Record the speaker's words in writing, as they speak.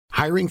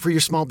Hiring for your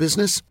small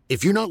business?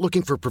 If you're not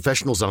looking for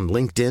professionals on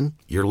LinkedIn,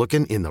 you're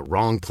looking in the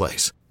wrong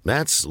place.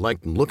 That's like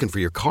looking for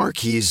your car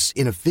keys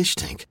in a fish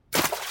tank.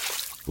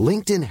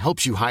 LinkedIn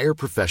helps you hire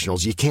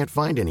professionals you can't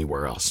find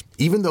anywhere else,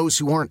 even those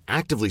who aren't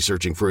actively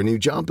searching for a new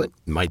job but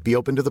might be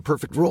open to the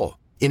perfect role.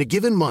 In a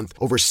given month,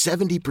 over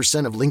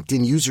 70% of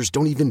LinkedIn users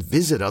don't even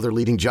visit other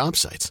leading job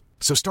sites.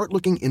 So start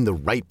looking in the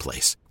right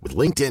place. With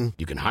LinkedIn,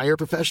 you can hire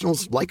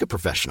professionals like a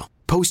professional.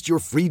 Post your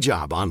free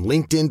job on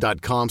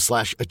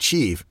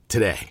linkedin.com/achieve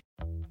today.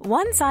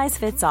 One size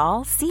fits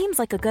all seems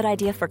like a good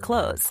idea for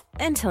clothes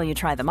until you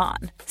try them on.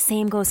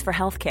 Same goes for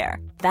healthcare.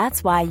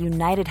 That's why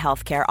United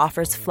Healthcare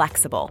offers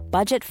flexible,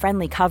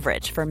 budget-friendly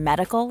coverage for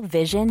medical,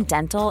 vision,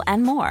 dental,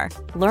 and more.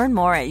 Learn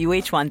more at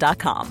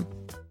uh1.com.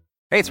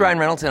 Hey, it's Ryan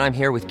Reynolds, and I'm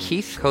here with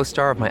Keith,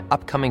 co-star of my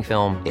upcoming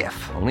film,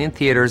 If, only in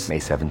theaters May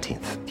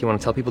 17th. Do you want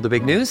to tell people the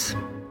big news?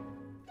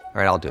 All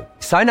right, I'll do it.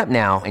 Sign up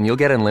now and you'll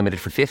get unlimited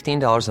for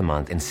 $15 a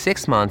month and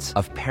 6 months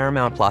of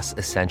Paramount Plus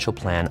Essential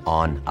Plan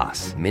on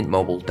us.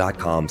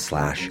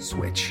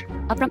 MintMobile.com/switch.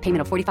 Upfront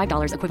payment of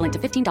 $45 equivalent to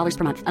 $15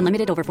 per month.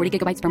 Unlimited over 40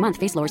 gigabytes per month.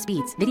 Face lower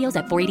speeds. Videos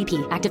at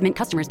 480p. Active Mint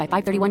customers by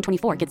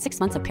 531.24 get 6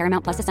 months of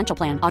Paramount Plus Essential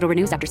Plan. Auto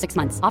renews after 6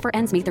 months. Offer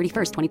ends May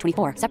 31st,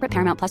 2024. Separate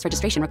Paramount Plus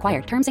registration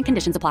required. Terms and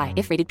conditions apply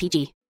if rated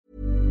PG.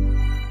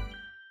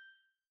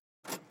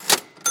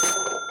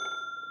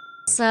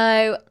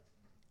 So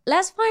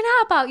let's find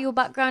out about your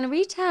background in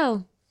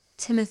retail,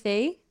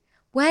 Timothy.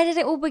 Where did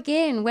it all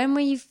begin? When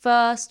were you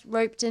first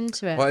roped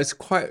into it? Well,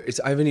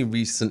 I've only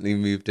recently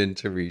moved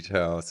into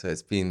retail, so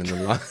it's been in the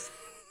last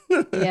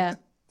Yeah.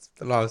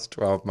 the last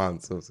 12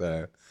 months or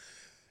so.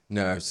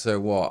 No, so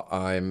what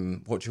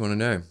do you want to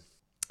know?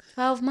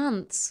 12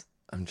 months.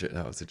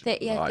 That was a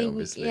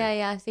obviously.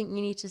 I think you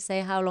need to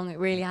say how long it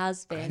really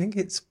has been. I think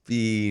it's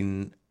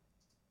been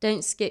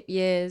Don't skip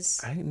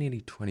years.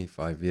 nearly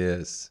 25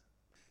 years.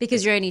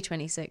 Because you're only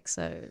 26,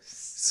 so...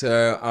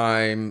 So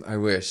I'm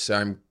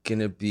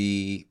gonna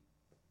be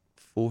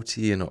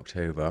 40 in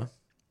October.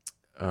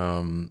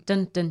 Dun,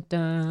 dun,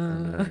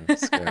 dun.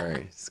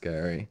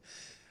 Scary.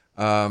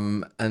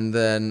 And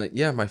then,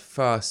 my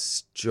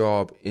first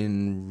job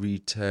in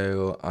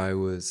retail, I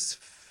was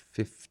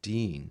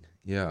 15.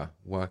 Yeah,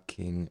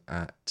 working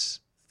at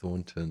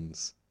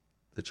Thornton's,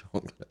 the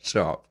chocolate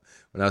shop.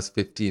 When I was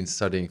 15,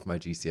 studying for my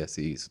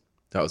GCSEs.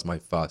 That was my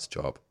first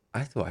job.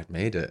 I thought I'd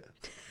made it.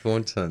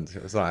 Thornton's.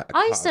 It was like...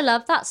 I used to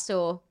love that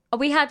store.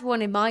 We had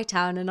one in my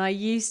town, and I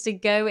used to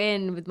go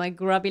in with my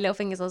grubby little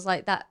fingers. I was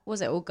like,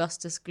 was it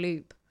Augustus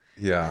Gloop?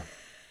 Yeah.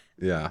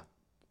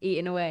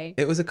 Eating away.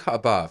 It was a cut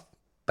above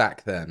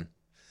back then.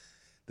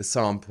 The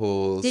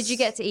samples... Did you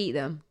get to eat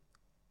them?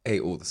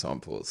 Ate all the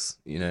samples,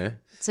 you know?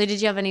 So did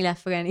you have any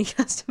left for any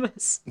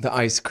customers? The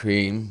ice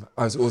cream.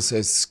 I was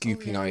also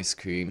scooping ice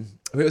cream.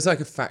 It was like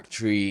a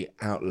factory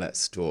outlet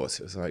store,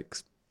 so it was like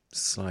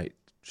slight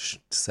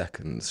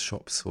seconds,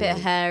 shop sort. Bit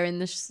of hair in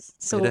the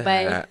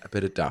sorbet. A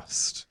bit of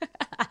dust.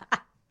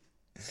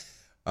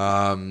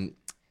 But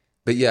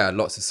yeah,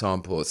 lots of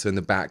samples. So in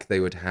the back they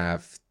would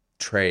have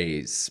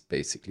trays,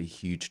 basically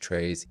huge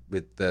trays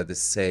with the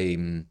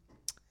same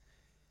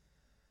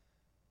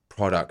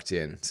product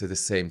in, so the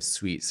same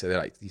sweets. So they're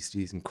like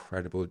these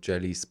incredible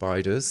jelly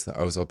spiders that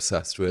I was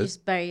obsessed with.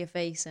 Just bury your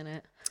face in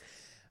it.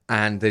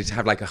 And they'd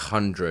have like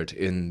 100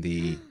 in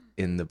the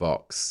in the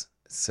box.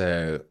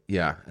 So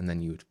yeah, and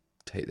then you would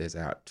take those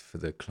out for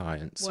the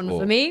clients. One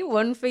for me,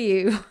 one for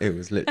you. It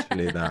was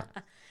literally that.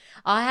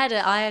 I had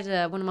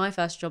one of my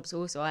first jobs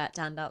also. I had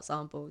to hand out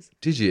samples.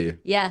 Did you?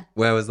 Yeah.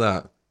 Where was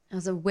that? It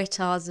was a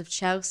Whittars of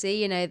Chelsea,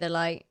 you know, the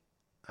like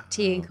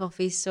tea and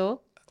coffee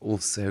store.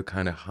 Also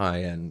kind of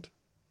high end.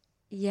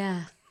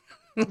 Yeah.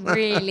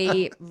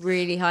 Really,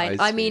 really high.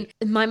 I mean,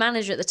 my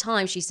manager at the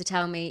time, she used to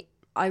tell me,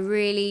 I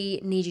really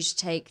need you to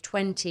take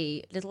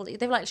 20 little,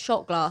 they were like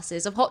shot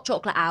glasses of hot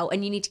chocolate out,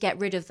 and you need to get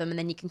rid of them, and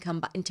then you can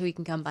come back until you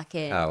can come back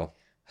in. Hell.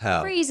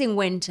 Freezing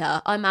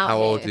winter. I'm out How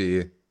here. old are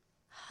you?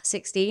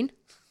 16.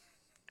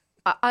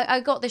 I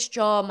got this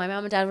job. My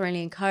mum and dad were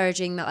really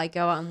encouraging that I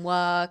go out and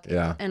work.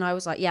 Yeah. And I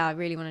was like, yeah, I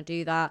really want to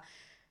do that.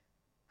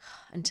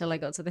 Until I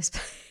got to this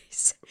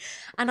place.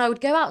 And I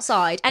would go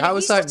outside. And it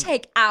used to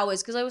take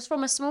hours because I was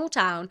from a small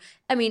town.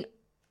 I mean,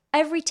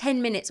 every 10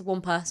 minutes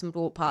one person would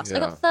walk past. Yeah. I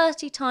got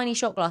 30 tiny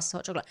shot glasses of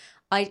hot chocolate.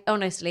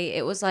 Honestly,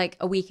 it was like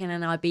a weekend in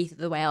Ibiza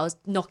the way I was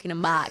knocking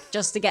them back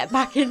just to get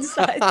back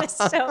inside the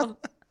store.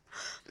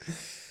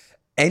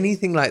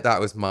 Anything like that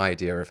was my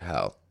idea of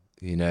hell.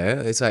 You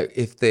know, it's like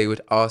if they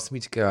would ask me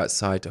to go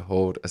outside to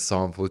hold a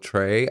sample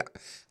tray,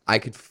 I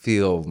could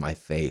feel my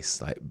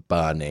face like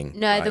burning.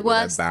 No, like, the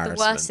worst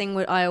thing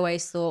I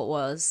always thought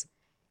was,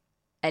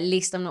 at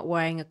least I'm not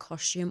wearing a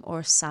costume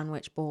or a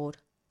sandwich board.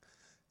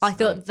 I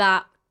thought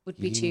that would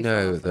be too. You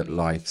know that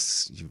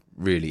you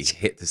really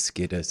hit the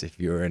skidders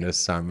if you're in a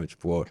sandwich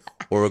board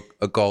or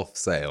a golf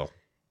sale.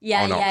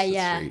 On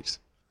Oxford Street.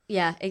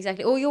 Yeah,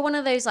 exactly. Or you're one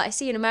of those, like I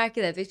see in America,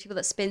 there, those people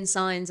that spin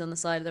signs on the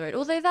side of the road.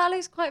 Although that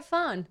looks quite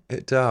fun.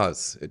 It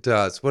does.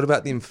 What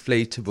about the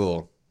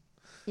inflatable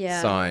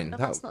sign? No,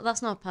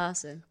 that's not a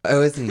person.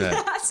 Oh, isn't it?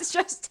 That's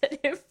just an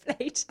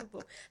inflatable.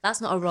 relatable.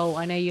 That's not a role.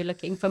 I know you're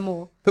looking for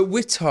more. But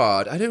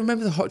Wittard, I don't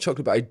remember the hot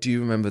chocolate, but I do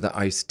remember the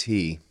iced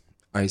tea.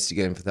 I used to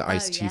go in for the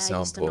iced tea I used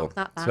to sample. knock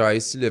that back. So I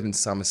used to live in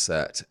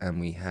Somerset, and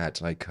we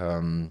had like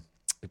a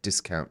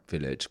discount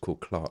village called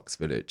Clark's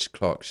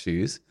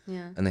Shoes.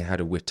 Yeah. And they had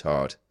a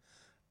Wittard.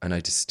 And I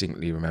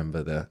distinctly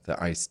remember the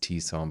iced tea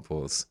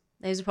samples.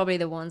 Those are probably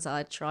the ones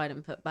I tried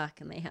and put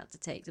back, and they had to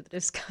take to the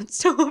discount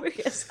store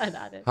because I'd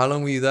had it. How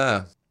long were you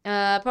there?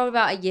 Probably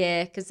about a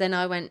year, because then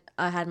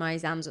I had my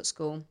exams at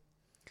school.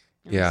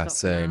 And I Yeah, stopped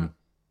same. now.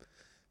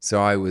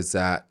 So I was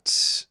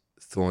at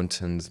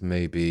Thornton's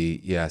maybe,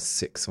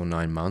 6 or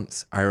 9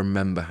 months. I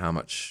remember how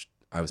much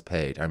I was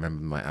paid. I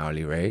remember my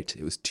hourly rate.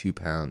 It was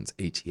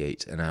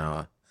 £2.88 an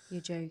hour. You're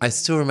joking. I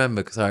still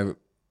remember because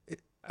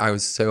I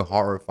was so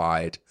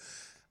horrified.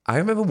 I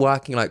remember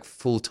working like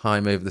full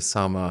time over the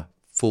summer,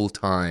 full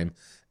time,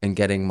 and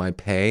getting my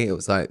pay. It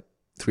was like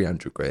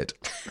 300 quid.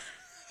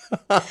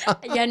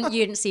 You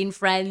hadn't seen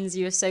friends.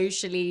 You were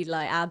socially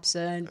like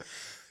absent.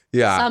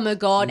 Yeah. Summer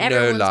gone. No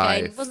Everyone's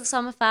life. going. Wasn't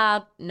summer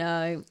fab?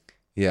 No.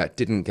 Yeah,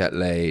 didn't get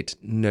laid.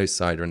 No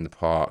cider in the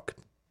park.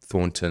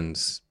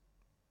 Thornton's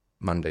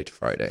Monday to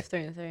Friday. Through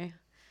and through.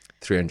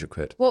 300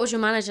 quid. What was your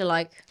manager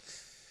like?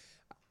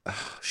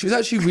 She was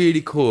actually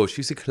really cool. She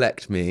used to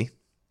collect me.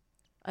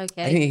 I didn't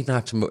Okay. even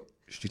have to.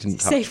 She didn't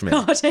touch me.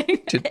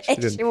 Safeguarding She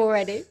didn't. issue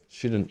already.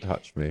 She didn't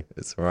touch me.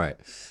 It's all right.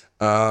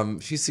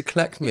 She used to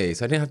collect me,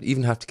 so I didn't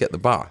even have to get the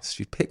bus.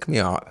 She'd pick me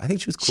up. I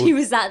think she was called. She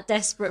was that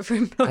desperate for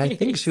employees. I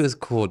think she was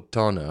called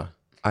Donna.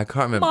 I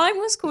can't remember. Mine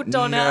was called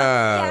Donna. No.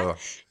 Yeah.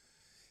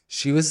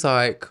 She was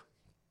like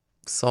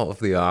salt of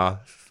the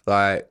earth.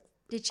 Like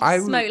Did she I-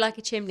 smoke like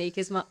a chimney?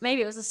 Because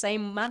maybe it was the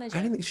same manager.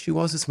 I don't think she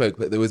was a smoker,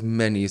 but there was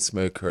many a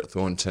smoker at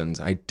Thornton's.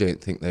 I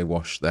don't think they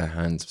washed their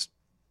hands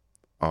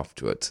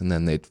afterwards, and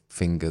then they'd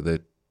finger the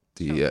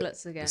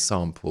Chocolates again.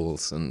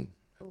 samples and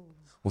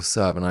or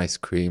serve an ice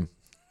cream.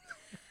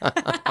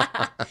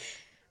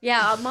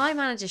 Yeah, my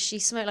manager, she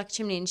smoked like a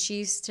chimney, and she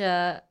used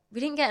to. We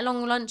didn't get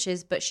long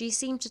lunches, but she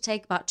seemed to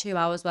take about 2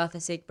 hours worth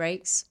of cig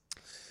breaks.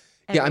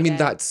 Yeah, I every mean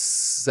day. that's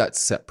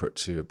separate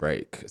to a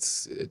break.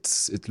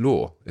 It's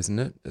law, isn't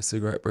it? A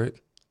cigarette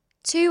break.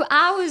 2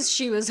 hours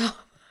she was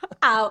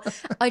out.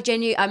 I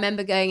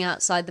remember going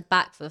outside the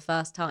back for the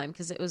first time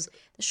because the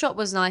shop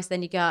was nice.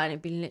 Then you go out and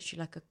it'd be literally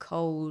like a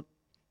cold.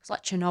 It's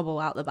like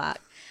Chernobyl out the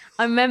back.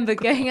 I remember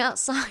going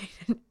outside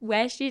and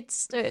where she'd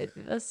stood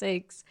with her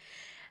cigs.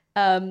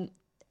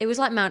 It was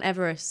like Mount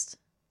Everest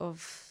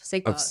of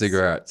cigarettes. Of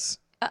cigarettes.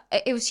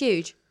 It was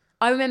huge.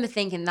 I remember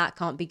thinking that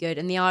can't be good.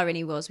 And the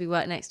irony was we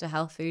worked next to a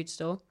health food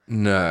store.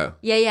 No.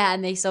 Yeah,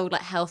 and they sold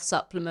like health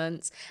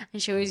supplements.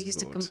 And she always used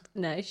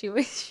to she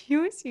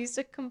always used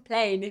to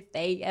complain if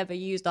they ever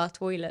used our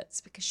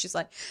toilets because she's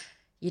like,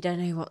 you don't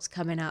know what's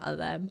coming out of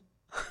them.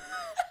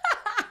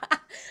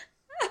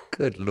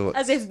 Good Lord.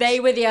 As if they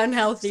were the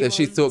unhealthy So ones.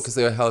 she thought because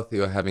they were healthy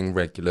or having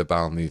regular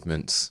bowel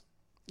movements.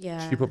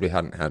 Yeah. She probably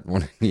hadn't had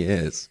one in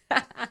years.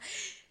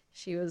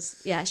 She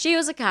was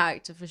a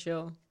character for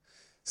sure.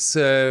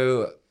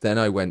 So then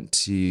I went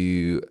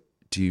to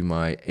do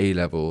my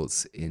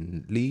A-levels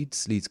in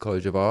Leeds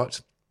College of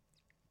Art.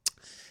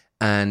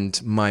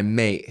 And my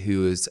mate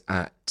who was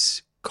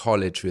at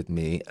college with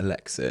me,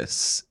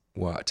 Alexis,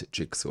 worked at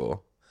Jigsaw.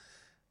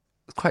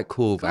 It was quite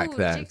cool back Cool,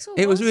 then. Jigsaw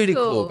It was was really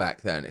cool. cool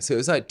back then. So it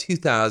was like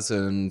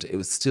 2000. It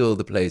was still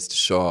the place to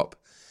shop.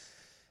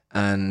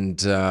 And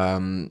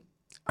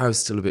I was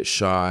still a bit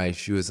shy.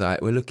 She was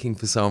like, we're looking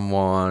for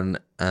someone.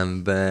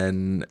 And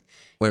then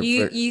went for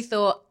it. You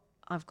thought,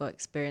 I've got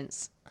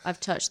experience. I've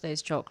touched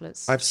those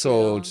chocolates. I've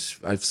sold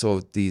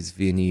these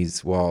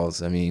Viennese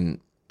walls. I mean,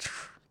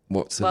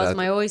 what's a Well, leather, it's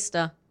my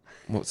oyster.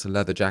 what's a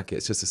leather jacket?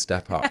 It's just a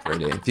step up,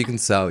 really. If you can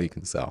sell, you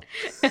can sell.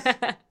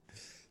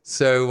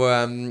 So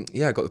I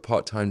got the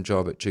part-time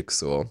job at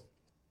Jigsaw,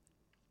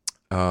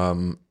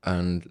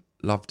 and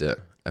loved it.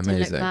 Didn't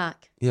Amazing. look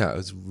back. Yeah, it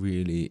was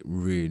really,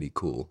 really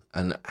cool,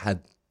 and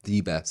had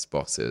the best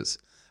bosses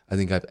I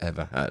think I've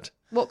ever had.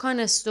 What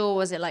kind of store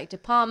was it? Like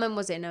department?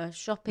 Was it in a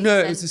shopping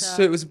No,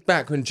 centre? it was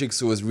back when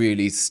Jigsaw was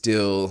really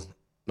still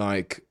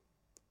like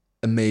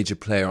a major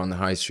player on the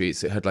high street.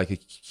 So it had like a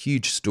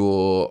huge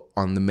store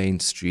on the main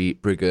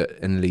street,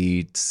 Briggate and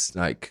Leeds,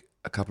 like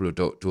a couple of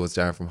doors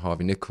down from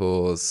Harvey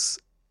Nichols,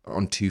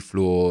 on 2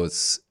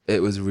 floors.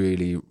 It was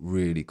really,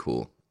 really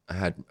cool.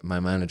 My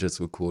managers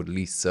were called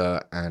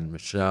Lisa and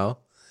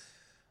Michelle,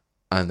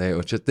 and they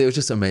were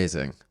just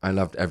amazing. I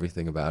loved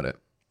everything about it.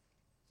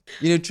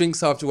 You know,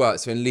 drinks after work.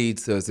 So in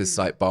Leeds, there was this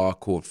like bar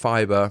called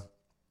Fibre.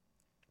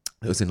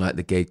 It was in like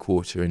the gay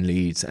quarter in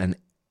Leeds, and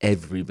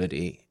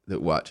everybody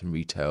that worked in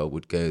retail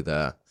would go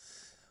there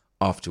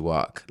after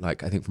work.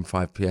 Like I think from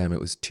 5 p.m. it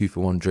was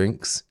 2-for-1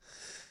 drinks.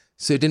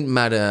 So it didn't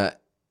matter,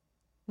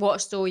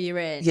 What store you're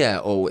in? yeah,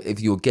 or if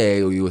you were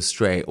gay or you were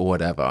straight or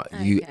whatever.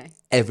 Okay.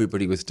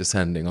 Everybody was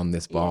descending on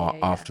this bar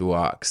Yeah. after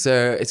work.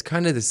 So it's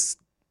kind of it's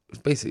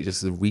basically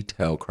just a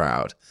retail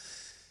crowd.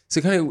 So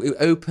it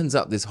opens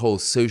up this whole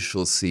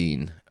social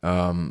scene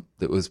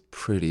that was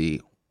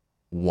pretty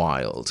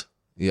wild.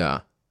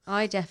 Yeah.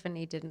 I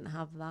definitely didn't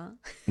have that.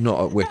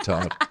 Not at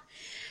Wittard.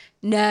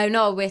 No,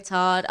 not a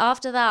Wittard.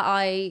 After that,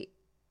 I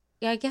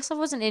guess I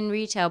wasn't in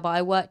retail, but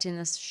I worked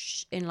in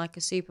in like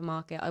a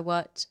supermarket. I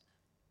worked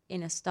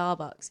in a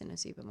Starbucks in a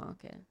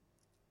supermarket.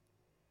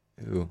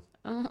 Ooh.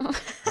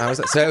 How was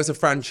that? So it was a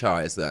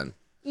franchise then?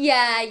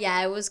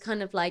 Yeah. It was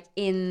kind of like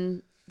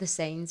in the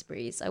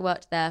Sainsbury's. I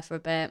worked there for a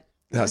bit.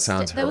 That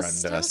sounds there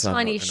horrendous. was still a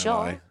tiny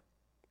shop.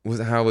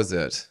 How was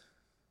it?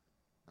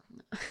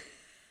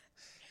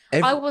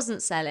 I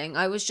wasn't selling.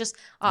 I was just...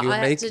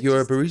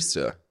 You're a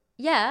barista?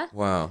 Yeah.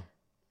 Wow.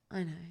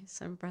 I know. It's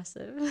so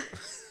impressive.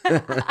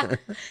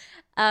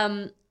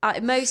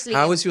 Mostly...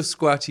 How was your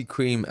squirty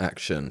cream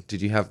action?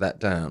 Did you have that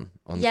down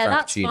on Yeah, the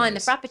that's fine. The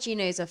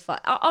Frappuccinos? Frappuccinos are fun.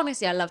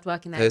 Honestly, I loved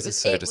working there. Those are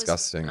so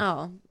disgusting.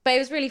 But it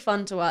was really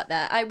fun to work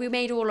there. We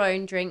made all our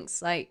own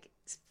drinks, like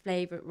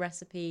flavoured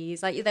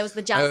recipes. Like there was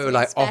the jasmine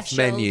like special. off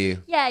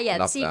menu. Yeah, Love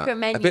the secret that.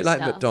 menu A bit like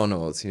stuff.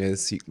 McDonald's, you know,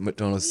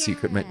 McDonald's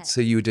secret menu. Yeah.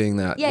 So you were doing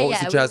that. Yeah, What was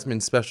yeah, the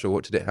jasmine special?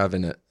 What did it have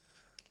in it?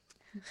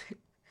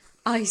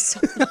 Ice.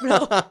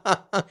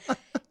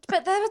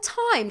 But there were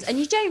times, and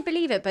you don't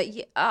believe it, but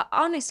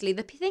honestly,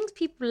 the things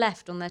people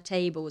left on their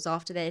tables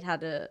after they'd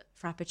had a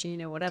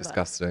Frappuccino or whatever.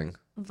 Disgusting.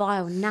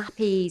 Vile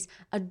nappies,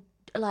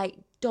 like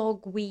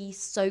dog wee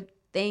soaked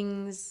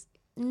things.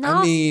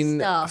 Nasty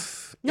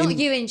stuff. Not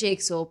you in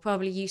Jigsaw,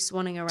 probably you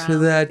swanning around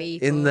with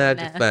people. In their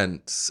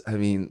defence, I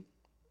mean,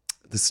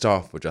 the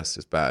staff were just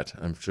as bad,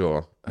 I'm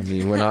sure. I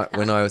mean, when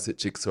I was at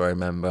Jigsaw, I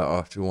remember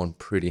after one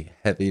pretty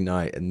heavy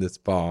night in this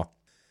bar,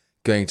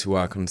 going to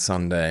work on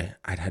Sunday,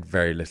 I'd had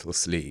very little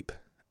sleep.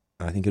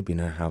 I think it'd been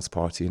a house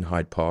party in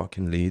Hyde Park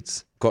in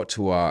Leeds. Got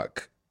to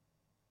work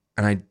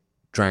and I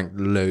drank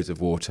loads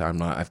of water. I'm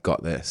like, I've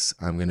got this.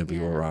 I'm going to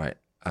be all right.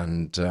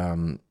 And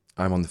I'm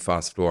on the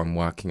first floor. I'm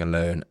working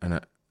alone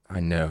and I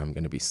know I'm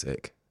going to be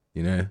sick,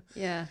 you know?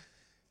 Yeah.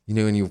 You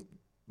know when your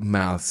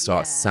mouth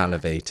starts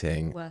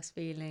salivating. Worst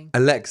feeling.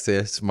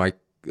 Alexis,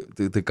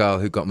 the girl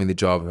who got me the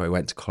job, who I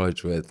went to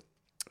college with,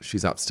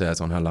 she's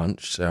upstairs on her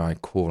lunch, so I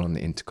call on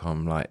the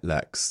intercom like,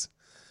 Lex,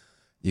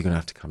 you're going to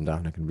have to come down,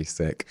 I'm going to be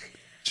sick.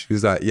 She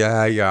was like,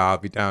 yeah, I'll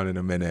be down in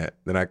a minute.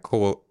 Then I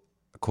call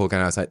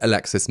again, I was like,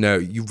 Alexis, no,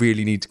 you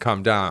really need to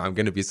come down, I'm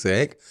going to be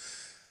sick.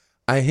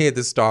 I hear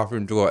the staff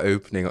room door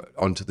opening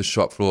onto the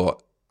shop floor.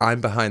 I'm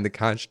behind the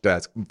cash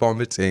desk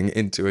vomiting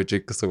into a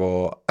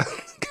Jigsaw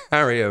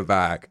carrier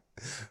bag.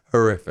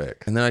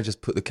 Horrific. And then I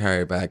just put the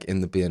carrier bag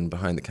in the bin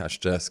behind the cash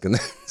desk and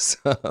then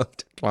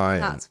served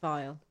clients. That's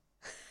vile.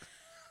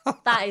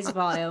 That is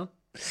vile.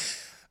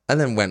 And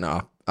then went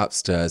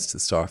upstairs to the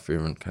staff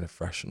room and kind of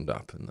freshened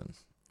up, and then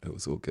it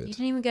was all good. You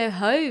didn't even go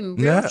home.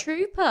 Real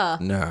trooper.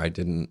 No, I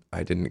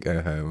didn't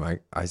go home.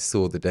 I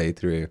saw the day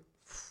through.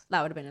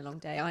 That would have been a long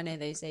day. I know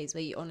those days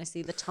where you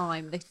honestly, the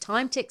time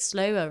ticks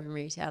slower in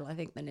retail, I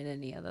think, than in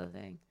any other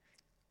thing.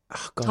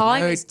 Oh, God,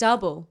 time is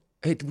double.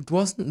 It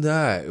wasn't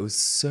there. It was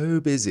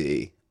so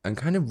busy and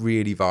kind of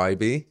really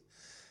vibey.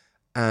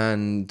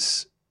 And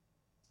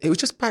it was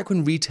just back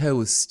when retail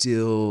was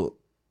still...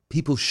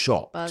 People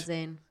shopped.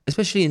 Buzzing.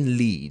 Especially in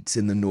Leeds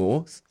in the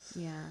north.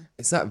 Yeah.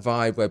 It's that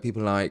vibe where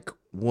people are like,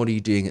 what are you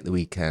doing at the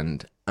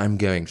weekend? I'm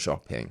going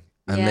shopping.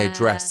 And they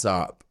dress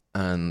up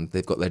and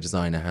they've got their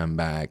designer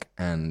handbag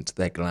and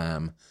their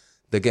glam.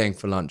 They're going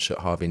for lunch at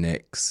Harvey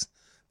Nicks.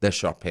 They're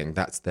shopping.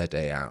 That's their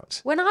day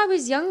out. When I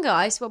was younger,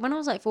 when I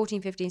was like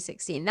 14, 15,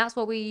 16, that's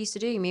what we used to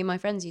do. Me and my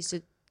friends used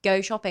to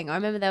go shopping. I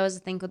remember there was a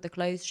thing called the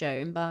Clothes Show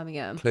in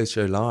Birmingham. Clothes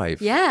Show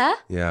Live. Yeah.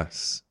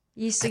 Yes.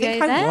 Used to I go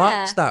think there. I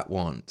watched that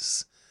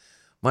once.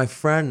 My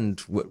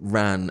friend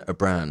ran a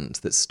brand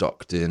that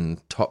stocked in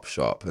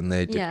Topshop and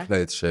they did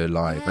Clothes Show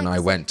Live and I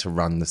went to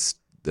run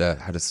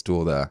had a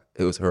store there.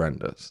 It was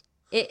horrendous.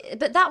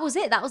 But that was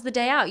it. That was the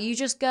day out. You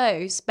just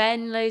go,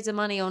 spend loads of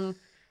money on...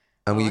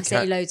 And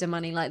say loads of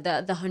money, like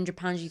the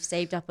 £100 you've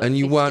saved up. And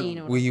you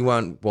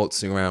weren't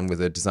waltzing around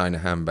with a designer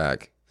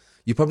handbag.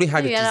 You probably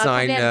had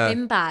a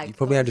bin bag. You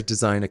probably had a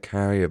designer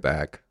carrier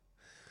bag.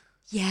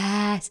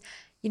 Yes.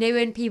 You know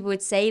when people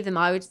would save them,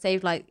 I would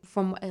save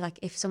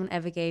if someone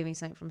ever gave me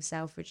something from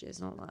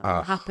Selfridges, not that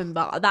would happen,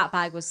 but that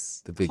bag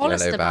was the big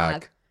Hollister yellow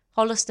bag.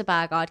 Hollister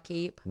bag I'd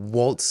keep.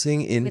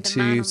 Waltzing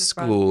into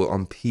school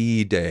on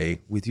PE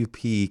day with your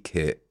PE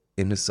kit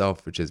in a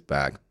Selfridges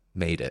bag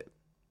made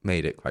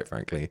it, quite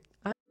frankly.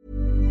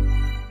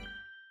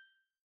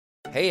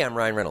 Hey, I'm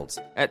Ryan Reynolds.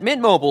 At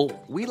Mint Mobile,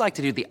 we like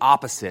to do the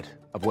opposite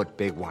of what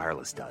Big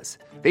Wireless does.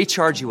 They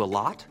charge you a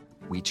lot,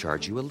 we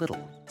charge you a little.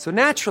 So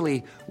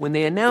naturally, when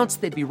they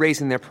announced they'd be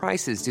raising their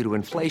prices due to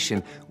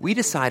inflation, we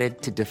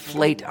decided to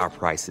deflate our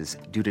prices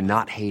due to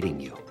not hating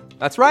you.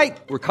 That's right.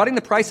 We're cutting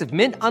the price of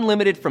Mint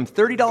Unlimited from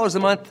 $30 a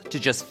month to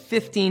just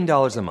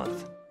 $15 a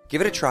month. Give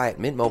it a try at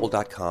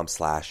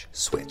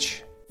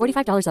mintmobile.com/switch.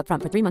 $45 up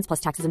front for 3 months plus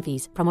taxes and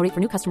fees. Promo rate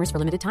for new customers for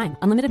limited time.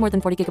 Unlimited more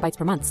than 40 gigabytes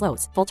per month.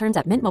 Slows full terms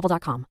at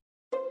mintmobile.com.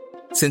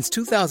 Since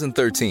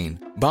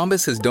 2013,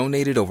 Bombas has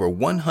donated over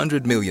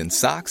 100 million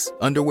socks,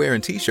 underwear,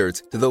 and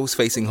T-shirts to those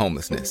facing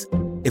homelessness.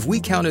 If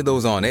we counted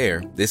those on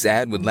air, this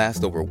ad would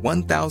last over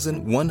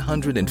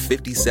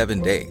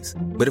 1,157 days.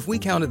 But if we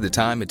counted the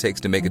time it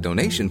takes to make a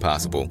donation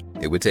possible,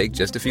 it would take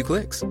just a few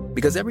clicks.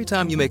 Because every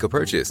time you make a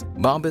purchase,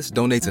 Bombas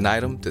donates an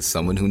item to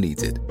someone who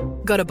needs it.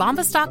 Go to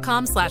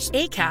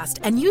bombas.com/ACAST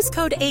and use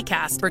code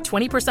ACAST for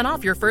 20%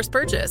 off your first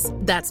purchase.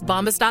 That's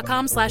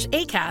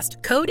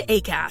bombas.com/ACAST, code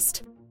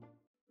ACAST.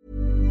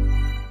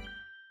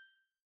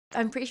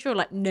 I'm pretty sure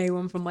like no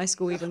one from my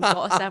school even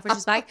got a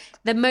Selfridges bag.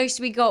 The most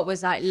we got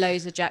was like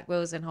loads of Jack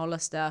Wilson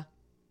Hollister.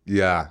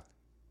 Yeah.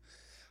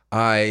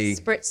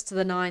 Spritz to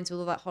the nines with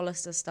all that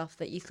Hollister stuff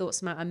that you thought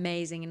smelled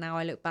amazing, and now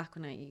I look back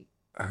on it,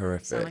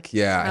 Horrific. like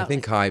Yeah, I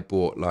think I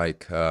bought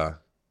like probably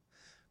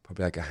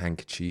like a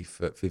handkerchief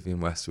at Vivienne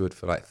Westwood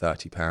for like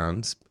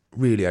 £30.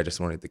 Really, I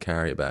just wanted the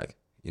carrier bag.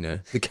 You know,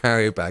 the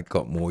carrier bag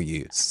got more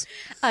use.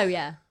 Oh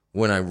yeah.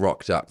 When I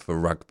rocked up for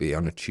rugby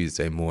on a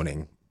Tuesday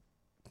morning,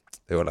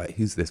 they were like,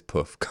 "Who's this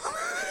puff?"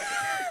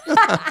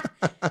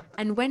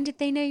 And when did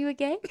they know you were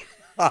gay?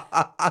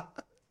 That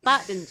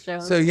didn't show.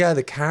 So yeah,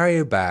 the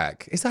carrier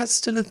bag, is that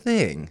still a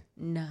thing?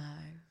 No.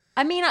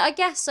 I mean, I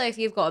guess so if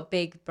you've got a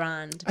big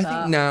brand. I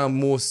think now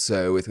more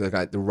so with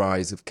like the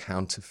rise of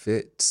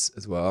counterfeits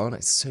as well. And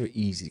it's so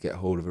easy to get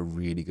hold of a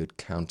really good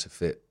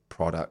counterfeit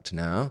product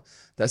now.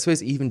 I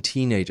suppose even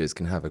teenagers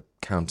can have a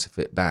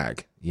counterfeit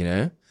bag, you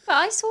know? But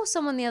I saw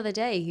someone the other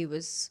day who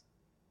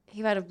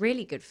had a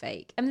really good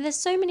fake. I mean, there's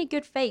so many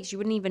good fakes you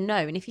wouldn't even know.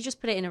 And if you just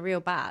put it in a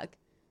real bag.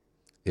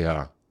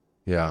 Yeah,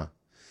 yeah.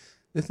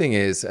 The thing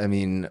is, I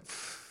mean,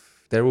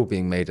 they're all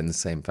being made in the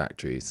same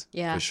factories,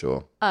 for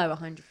sure. Oh,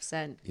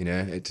 100%. You know,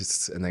 it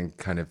just, and then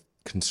kind of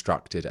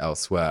constructed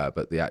elsewhere,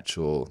 but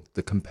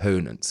the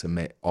components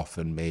are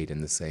often made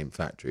in the same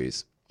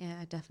factories.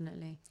 Yeah,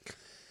 definitely.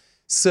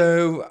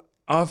 So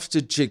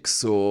after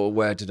Jigsaw,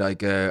 where did I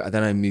go?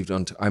 Then I moved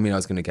on to, I mean, I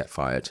was going to get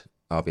fired.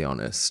 I'll be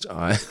honest.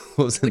 I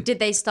wasn't. Did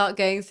they start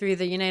going through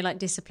the, like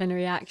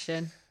disciplinary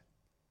action?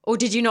 Or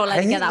did you not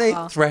let it get that they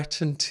far?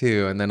 threatened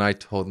to, and then I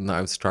told them that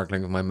I was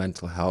struggling with my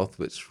mental health,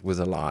 which was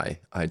a lie.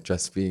 I'd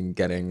just been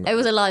getting... It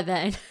was a lie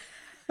then.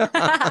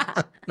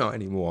 Not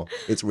anymore.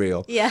 It's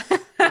real. Yeah.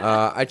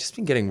 I'd just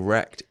been getting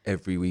wrecked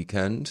every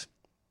weekend.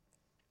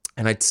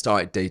 And I'd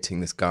started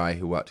dating this guy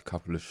who worked a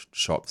couple of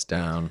shops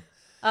down.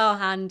 Oh,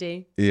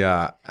 handy.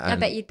 Yeah. I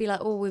bet you'd be like,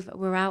 oh,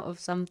 we're out of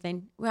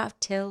something. We're out of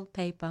till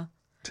paper.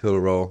 Till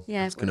roll.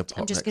 Yeah,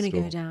 I'm just going to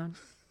go down.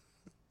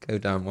 Go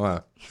down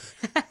where?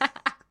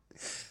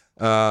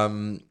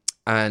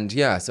 And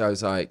yeah, so I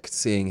was like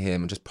seeing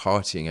him and just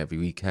partying every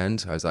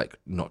weekend. I was like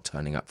not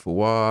turning up for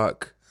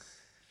work.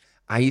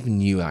 I even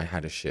knew I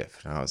had a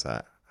shift and I was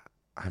like,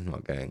 I'm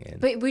not going in.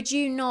 But would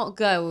you not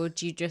go, or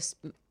would you just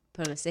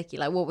pull a sickie?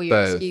 Like, what were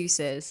your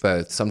excuses?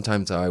 Both.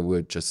 Sometimes I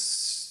would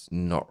just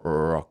not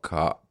rock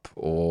up,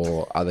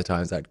 or other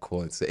times I'd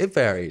call it. It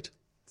varied.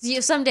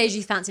 Some days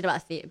you fancied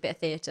about a bit of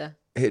theatre.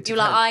 You're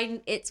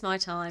like, it's my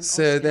time.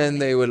 So then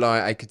they were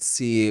like, I could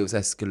see it was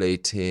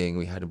escalating.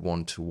 We had a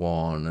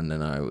 1-to-1, and then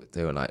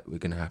they were like, we're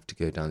going to have to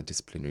go down the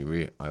disciplinary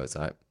route. I was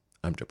like,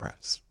 I'm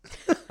depressed.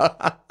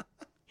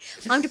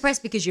 I'm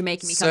depressed because you're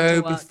making me come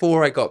to work. So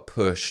before I got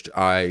pushed,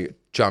 I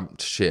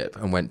jumped ship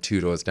and went 2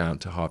 doors down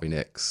to Harvey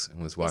Nicks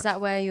and was working. Is that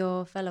where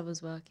your fella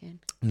was working?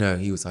 No,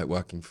 he was like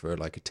working for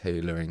like a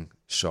tailoring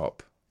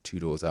shop 2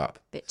 doors up.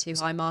 Bit too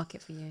high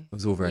market for you. It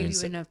was all very... You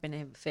wouldn't have been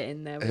able to fit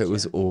in there, would It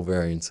was all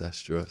very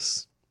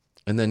incestuous.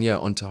 And then, yeah,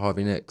 on to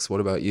Harvey Nicks. What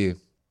about you?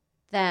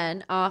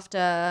 Then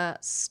after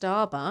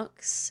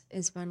Starbucks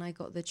is when I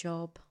got the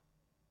job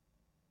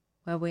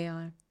where we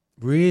are.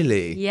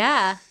 Really?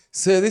 Yeah.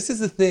 So this is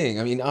the thing.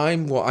 I mean,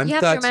 I'm 39. You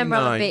have to remember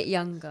I'm a bit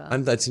younger.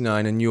 I'm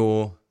 39 and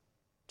you're...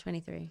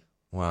 23.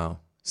 Wow.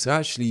 So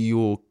actually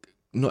your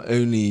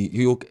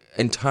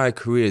entire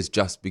career is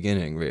just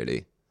beginning,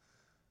 really.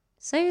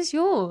 So is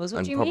yours.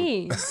 What do you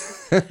mean?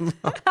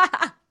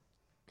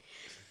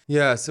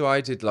 Yeah, so I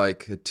did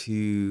like a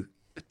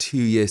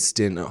two-year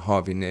stint at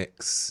Harvey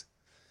Nicks.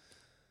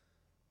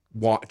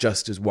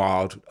 Just as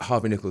wild.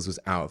 Harvey Nichols was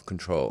out of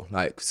control.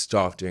 Like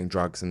staff doing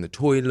drugs in the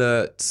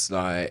toilets.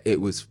 Like it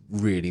was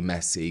really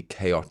messy,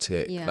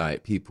 chaotic. Yeah.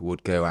 Like people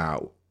would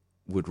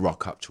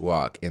rock up to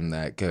work in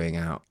their going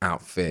out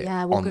outfit.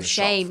 Yeah, walk on of the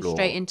shop shame floor,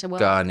 straight into work.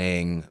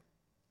 Gunning.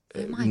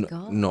 Oh my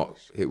God.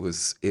 It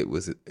was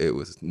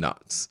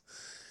nuts.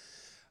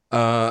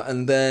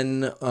 And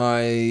then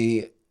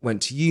I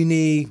went to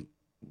uni,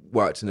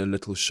 worked in a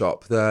little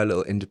shop there, a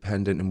little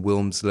independent in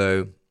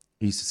Wilmslow.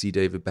 Used to see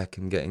David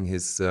Beckham getting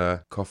his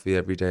coffee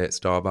every day at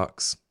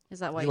Starbucks. Is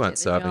that why you weren't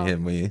serving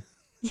him, were you?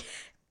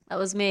 That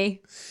was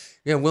me.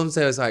 Yeah,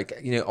 Wilmslow is like,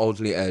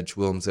 Alderley Edge.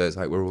 Wilmslow is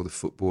like where all the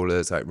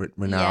footballers, like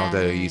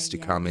Ronaldo used to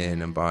come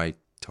in and buy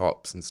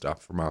tops and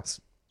stuff from us.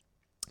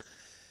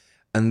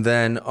 And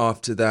then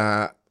after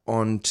that,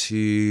 on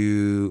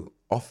to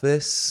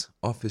office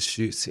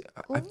shoots.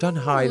 I've done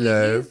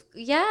high-low.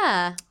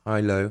 Yeah.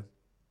 High-low.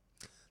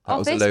 That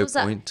Office, was a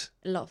low point.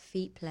 A lot of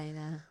feet play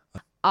there.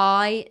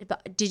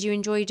 Did you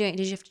enjoy doing it?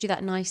 Did you have to do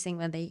that nice thing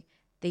where they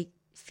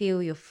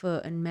feel your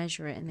foot and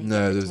measure it? And they No,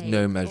 get the there was tape?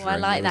 no measuring. I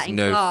like there that was in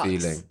no Clarks.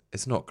 feeling.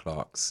 It's not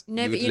Clarks.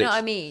 No, but you know what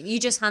I mean. You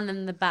just hand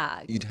them the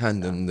bag. You'd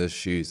hand them the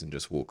shoes and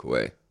just walk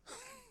away.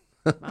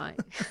 Right.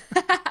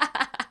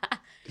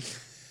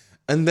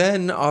 And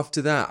then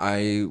after that,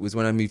 was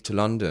when I moved to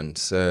London.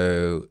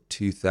 So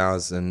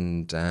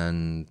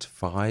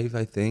 2005,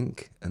 I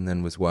think. And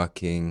then was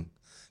working,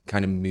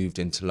 kind of moved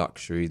into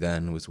luxury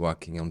then, was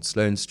working on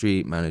Sloane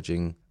Street,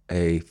 managing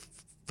a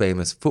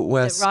famous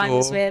footwear That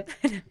rhymes store.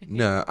 with.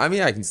 No, I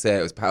mean, I can say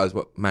I was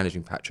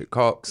managing Patrick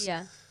Cox.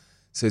 Yeah.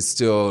 So it's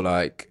still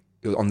like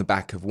it was on the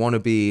back of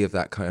Wannabe, of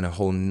that kind of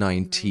whole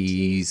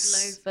 90s.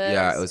 loafers.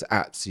 Yeah, it was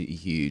absolutely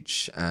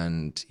huge.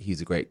 And he's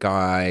a great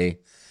guy.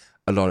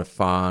 A lot of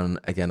fun.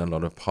 Again, a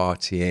lot of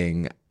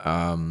partying.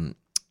 And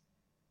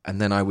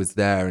then I was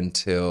there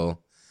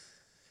until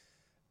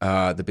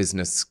the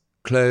business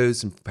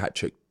closed and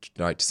Patrick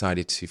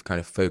decided to kind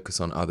of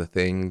focus on other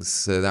things.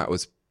 So that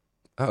was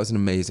an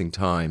amazing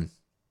time.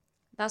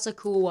 That's a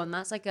cool one.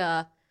 That's like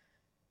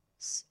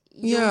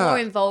you're more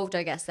involved,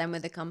 I guess, then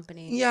with the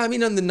company. Yeah, I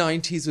mean, in the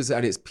 90s was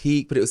at its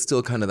peak, but it was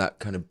still kind of that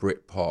kind of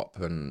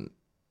Britpop, and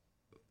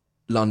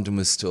London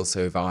was still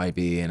so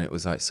vibey, and it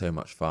was like so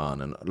much fun,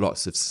 and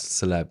lots of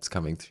celebs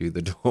coming through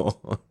the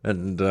door,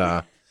 and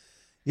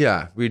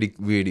yeah, really,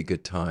 really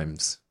good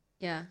times.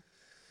 Yeah.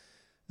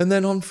 And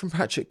then on from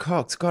Patrick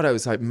Cox, God, I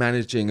was like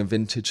managing a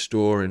vintage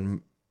store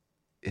in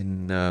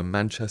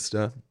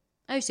Manchester.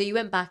 Oh, so you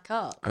went back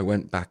up. I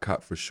went back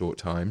up for a short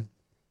time,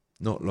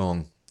 not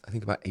long. I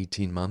think about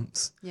 18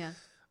 months. Yeah.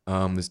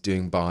 Was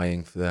doing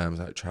buying for them. I was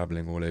like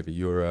traveling all over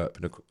Europe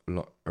and a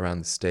lot around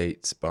the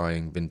States,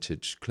 buying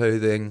vintage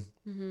clothing.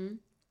 Mm-hmm.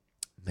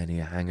 Many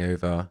a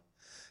hangover.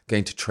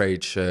 Going to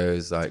trade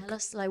shows. Like, tell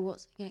us, like,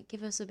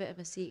 give us a bit of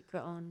a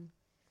secret on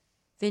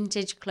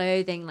vintage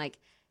clothing, like,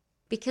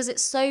 because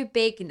it's so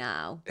big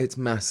now. It's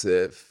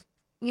massive.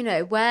 You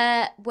know,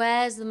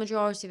 where's the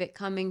majority of it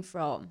coming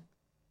from,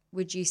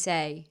 would you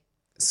say?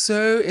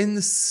 So in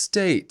the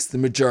States, the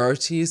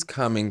majority is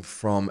coming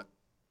from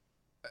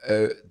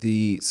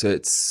so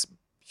it's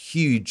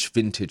huge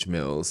vintage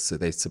mills. So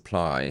they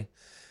supply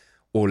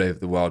all over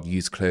the world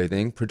used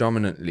clothing,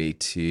 predominantly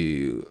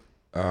to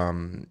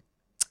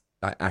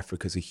like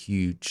Africa's a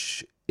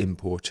huge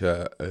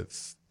importer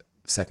of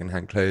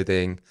secondhand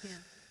clothing. Yeah.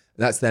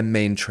 That's their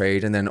main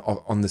trade. And then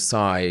on the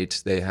side,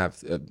 they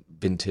have a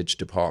vintage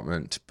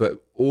department.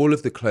 But all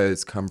of the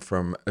clothes come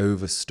from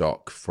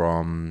overstock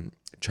from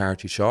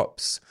charity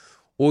shops.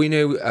 Or, you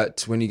know,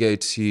 when you go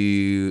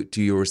to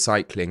do your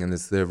recycling and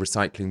there's the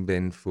recycling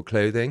bin for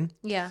clothing.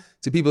 Yeah.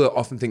 So people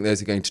often think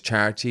those are going to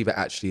charity, but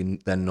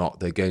actually they're not.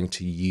 They're going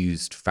to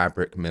used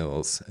fabric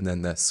mills, and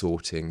then they're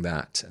sorting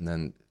that, and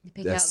then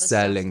they're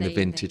selling the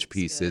vintage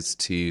pieces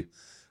to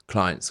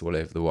clients all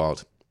over the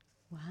world.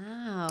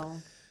 Wow.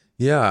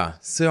 Yeah.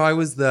 So I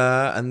was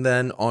there, and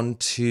then on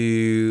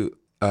to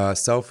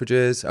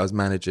Selfridges. I was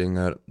managing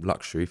a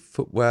luxury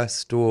footwear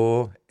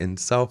store in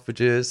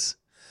Selfridges.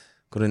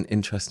 Got an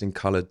interesting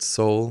coloured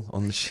sole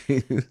on the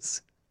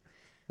shoes.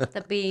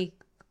 That be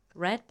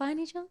red by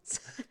any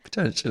chance?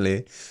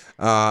 Potentially.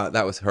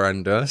 That was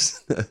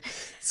horrendous.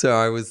 So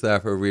I was there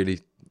for a really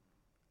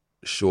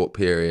short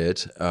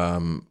period.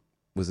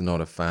 Was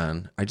not a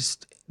fan.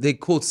 They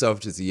called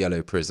Selfridges a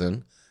yellow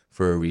prison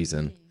for a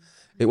reason.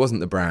 It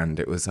wasn't the brand.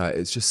 It was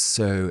it's just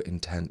so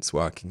intense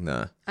working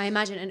there. I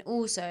imagine. And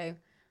also,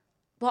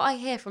 what I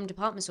hear from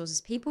department stores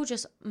is people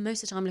just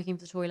most of the time looking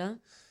for the toilet.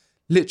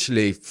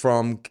 Literally,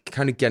 from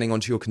kind of getting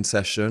onto your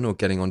concession or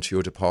getting onto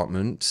your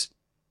department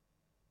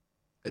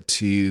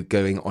to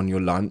going on your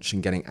lunch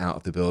and getting out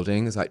of the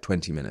building is like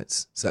 20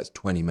 minutes. So that's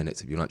 20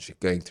 minutes of your lunch. You're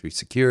going through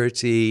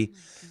security,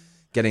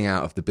 getting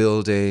out of the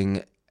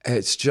building.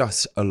 It's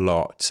just a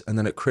lot. And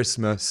then at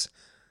Christmas,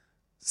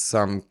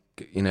 some,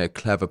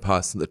 clever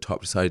person at the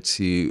top decided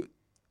to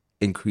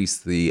increase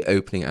the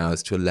opening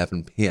hours to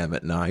 11 p.m.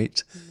 at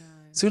night. No.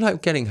 So we're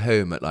like getting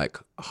home at like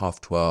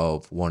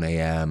 12:30, 1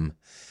 a.m.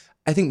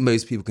 I think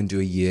most people can do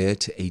a year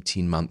to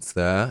 18 months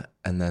there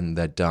and then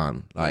they're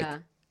done. Like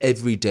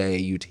every day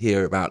you'd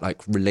hear about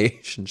like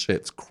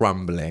relationships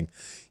crumbling.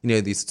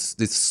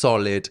 These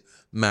solid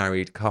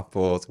married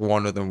couples,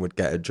 one of them would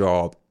get a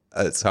job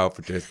at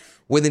Selfridges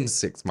within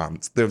 6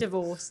 months.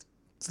 Divorced.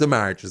 The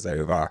marriage is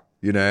over,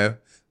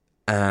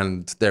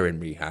 and they're in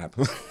rehab.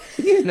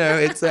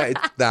 It's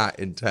that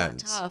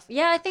intense. Tough.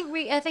 Yeah, I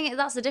think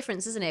that's the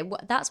difference, isn't it?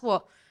 That's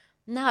what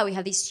now we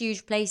have these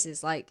huge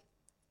places like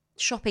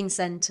shopping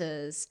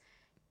centres,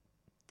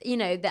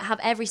 that have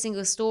every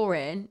single store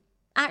in.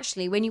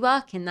 Actually, when you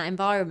work in that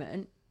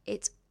environment,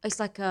 it's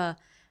like a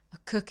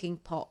cooking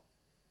pot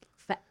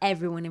for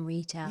everyone in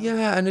retail.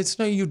 Yeah, and it's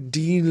you're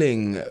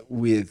dealing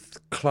with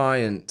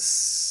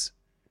clients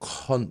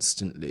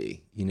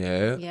constantly,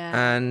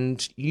 Yeah.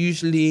 And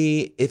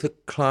usually if a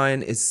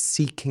client is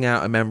seeking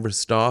out a member of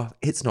staff,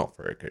 it's not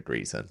for a good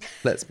reason.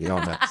 Let's be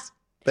honest.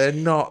 They're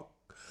not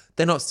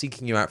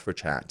seeking you out for a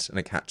chat and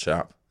a catch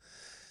up.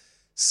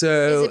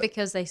 So Is it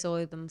because they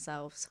soiled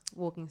themselves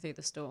walking through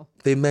the store?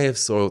 they may have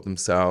soiled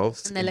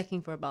themselves And they're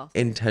looking for a bath.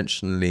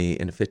 intentionally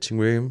in a fitting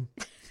room.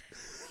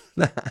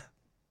 That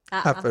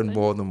happened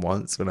more than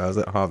once when I was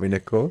at Harvey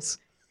Nichols.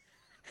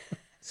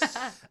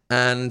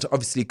 And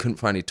obviously couldn't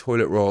find any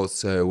toilet rolls,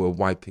 so we're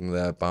wiping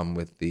their bum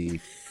with the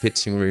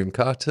fitting room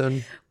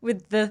carton.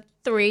 With the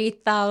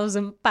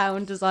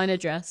 £3,000 designer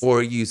dress. Or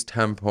a used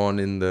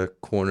tampon in the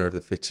corner of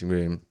the fitting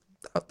room.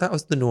 That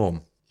was the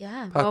norm.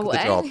 Yeah. Part of the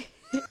job.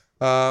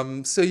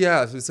 So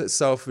yeah, it was at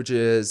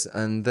Selfridges,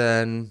 and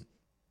then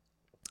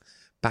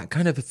back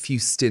kind of a few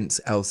stints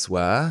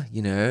elsewhere,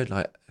 you know,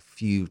 like a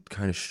few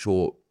kind of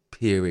short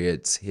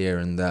periods here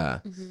and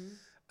there. Mm-hmm.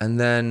 And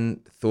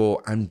then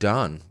thought, I'm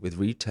done with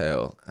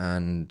retail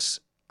and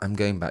I'm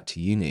going back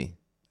to uni.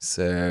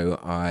 So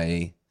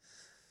I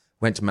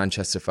went to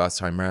Manchester first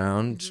time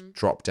round,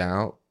 dropped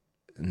out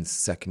in the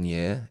second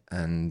year,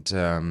 and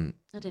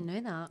I didn't know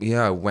that.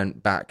 yeah,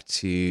 went back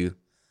to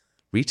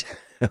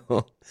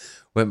retail.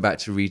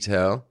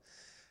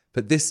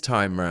 But this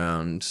time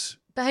round,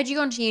 But had you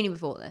gone to uni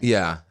before this?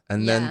 yeah.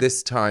 And Yeah. then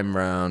this time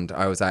round,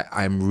 I was like,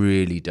 I'm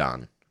really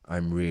done.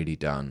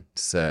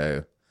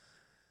 So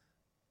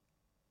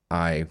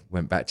I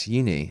went back to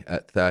uni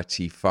at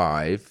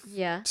 35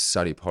 Yeah. to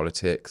study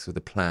politics with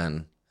a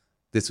plan.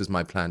 This was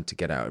my plan to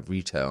get out of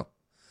retail.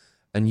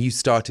 And you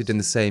started in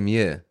the same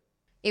year.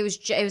 It was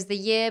the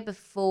year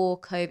before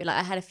COVID. Like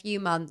I had a few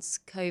months,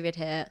 COVID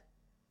hit.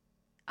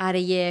 I had a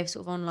year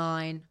sort of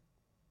online.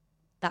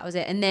 That was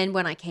it. And then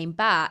when I came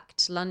back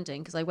to London,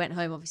 because I went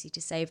home obviously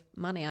to save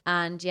money,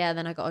 and yeah,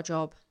 then I got a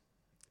job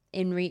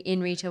in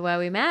retail where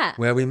we met.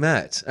 Where we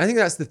met. I think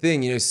that's the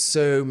thing, you know,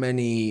 so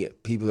many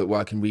people that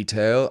work in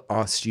retail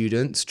are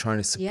students trying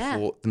to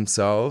support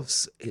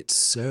themselves. It's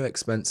so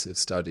expensive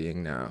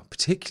studying now,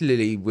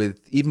 particularly with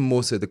even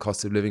more so the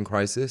cost of living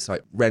crisis.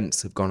 Like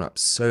rents have gone up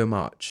so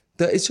much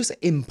that it's just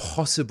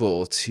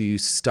impossible to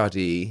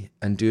study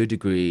and do a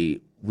degree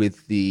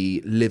with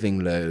the living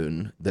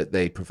loan that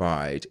they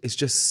provide.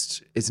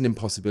 It's an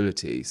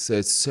impossibility.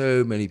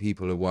 So many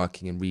people are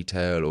working in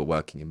retail or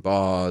working in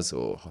bars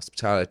or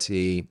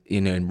hospitality,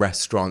 you know, in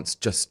restaurants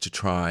just to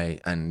try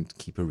and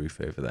keep a roof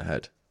over their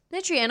head.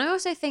 Literally. And I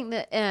also think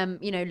that,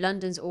 you know,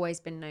 London's always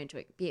been known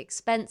to be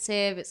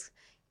expensive. It's,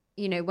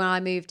 you know, when I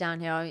moved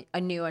down here, I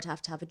knew I'd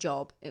have to have a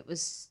job.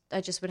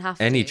 I just would have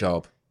to. Any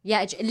job.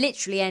 Yeah,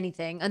 literally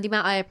anything. And the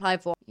amount I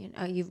applied for, you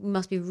know, you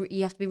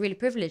have to be really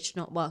privileged to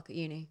not work at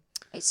uni.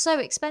 It's so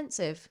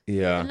expensive.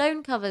 Yeah. The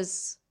loan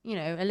covers, you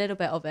know, a little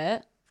bit of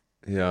it.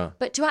 Yeah.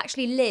 But to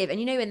actually live,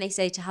 and you know when they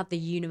say to have the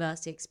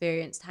university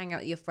experience, to hang out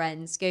with your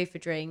friends, go for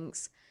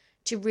drinks,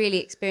 to really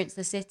experience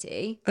the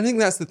city. I think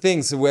that's the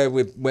thing. So where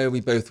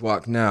we both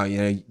work now, you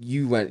know,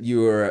 you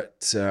were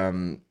at, do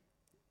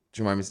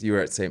you remind me, you were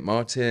at St.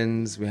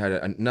 Martin's. We had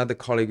another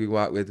colleague we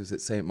worked with was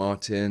at St.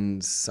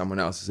 Martin's. Someone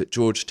else was at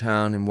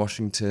Georgetown in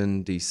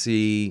Washington,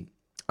 DC.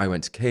 I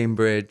went to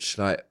Cambridge.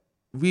 Like,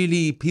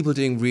 really, people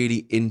doing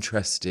really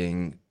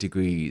interesting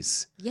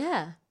degrees.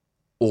 Yeah.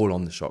 All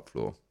on the shop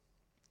floor.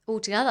 All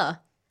together.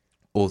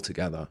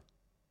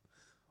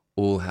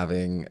 All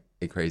having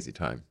a crazy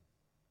time.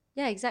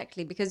 Yeah,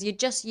 exactly. Because you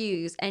just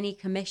use any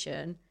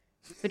commission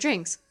for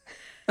drinks.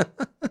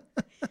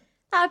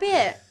 That'd be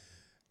it.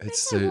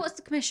 What's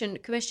the commission?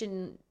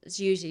 Commission is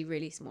usually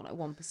really small, like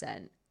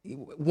 1%.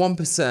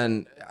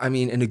 1%, I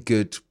mean, in a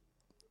good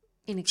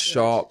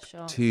shop,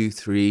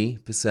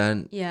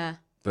 2-3%. Yeah.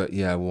 But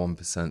yeah,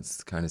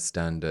 1%'s kind of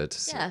standard.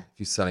 So Yeah. if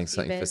you're selling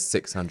something for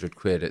 600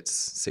 quid, it's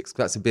six.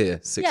 That's a beer,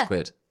 6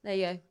 quid. There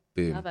you go.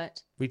 Boom. Love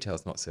it.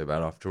 Retail's not so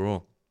bad after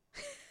all.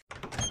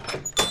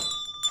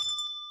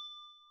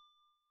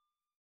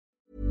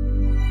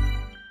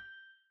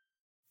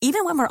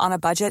 Even when we're on a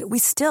budget, we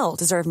still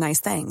deserve nice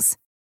things.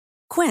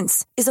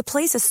 Quince is a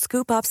place to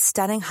scoop up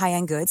stunning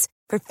high-end goods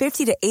for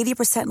 50 to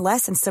 80%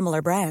 less than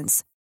similar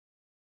brands.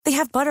 They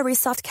have buttery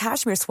soft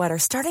cashmere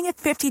sweaters starting at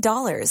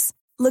 $50,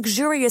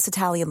 luxurious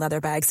Italian leather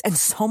bags, and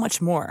so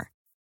much more.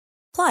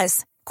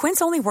 Plus,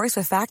 Quince only works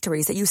with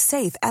factories that use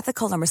safe,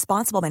 ethical, and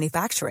responsible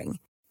manufacturing.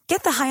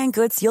 Get the high-end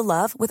goods you'll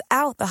love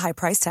without the high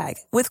price tag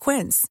with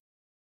Quince.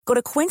 Go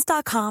to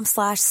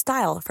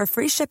quince.com/style for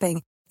free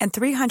shipping and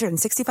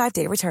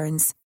 365-day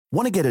returns.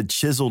 Want to get a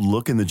chiseled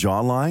look in the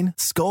jawline?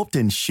 Sculpt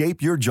and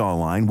shape your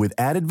jawline with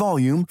added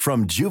volume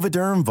from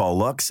Juvederm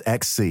Volux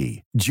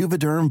XC.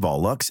 Juvederm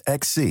Volux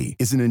XC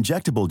is an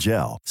injectable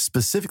gel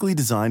specifically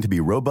designed to be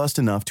robust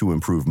enough to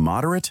improve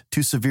moderate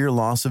to severe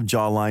loss of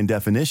jawline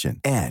definition.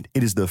 And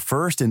it is the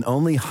first and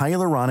only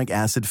hyaluronic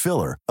acid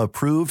filler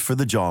approved for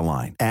the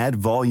jawline. Add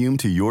volume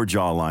to your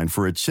jawline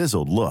for a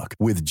chiseled look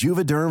with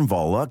Juvederm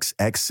Volux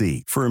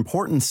XC. For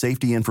important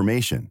safety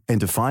information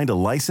and to find a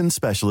licensed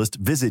specialist,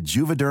 visit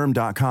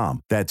Juvederm.com.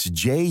 That's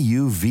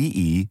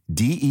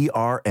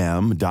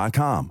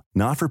Juvederm.com.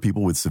 Not for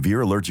people with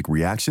severe allergic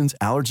reactions,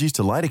 allergies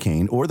to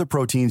lidocaine, or the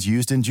proteins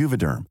used in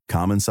Juvederm.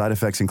 Common side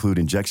effects include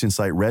injection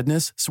site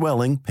redness,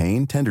 swelling,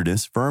 pain,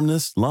 tenderness,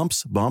 firmness,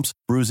 lumps, bumps,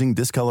 bruising,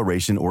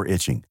 discoloration, or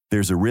itching.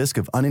 There's a risk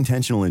of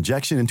unintentional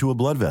injection into a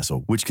blood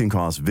vessel, which can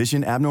cause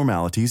vision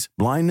abnormalities,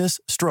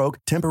 blindness, stroke,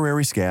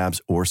 temporary scabs,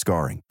 or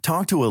scarring.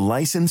 Talk to a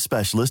licensed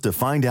specialist to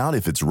find out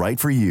if it's right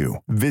for you.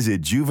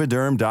 Visit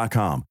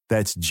Juvederm.com.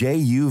 That's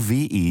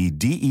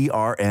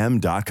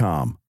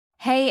JUVEDERM.com.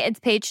 Hey, it's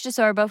Paige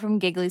DeSorbo from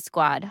Giggly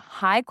Squad.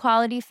 High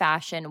quality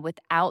fashion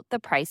without the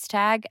price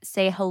tag.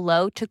 Say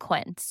hello to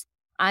Quince.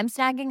 I'm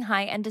snagging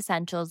high-end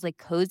essentials like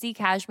cozy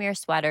cashmere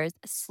sweaters,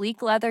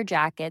 sleek leather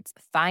jackets,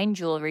 fine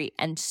jewelry,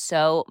 and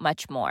so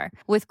much more.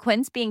 With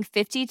Quince being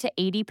 50 to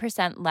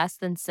 80% less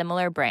than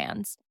similar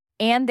brands.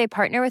 And they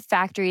partner with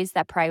factories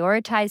that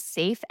prioritize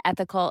safe,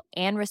 ethical,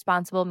 and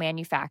responsible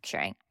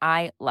manufacturing.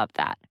 I love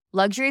that.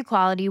 Luxury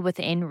quality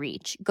within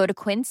reach. Go to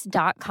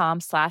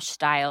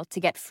quince.com/style to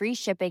get free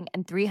shipping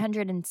and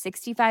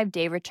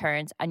 365-day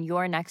returns on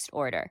your next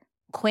order.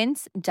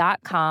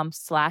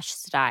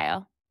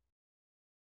 Quince.com/style.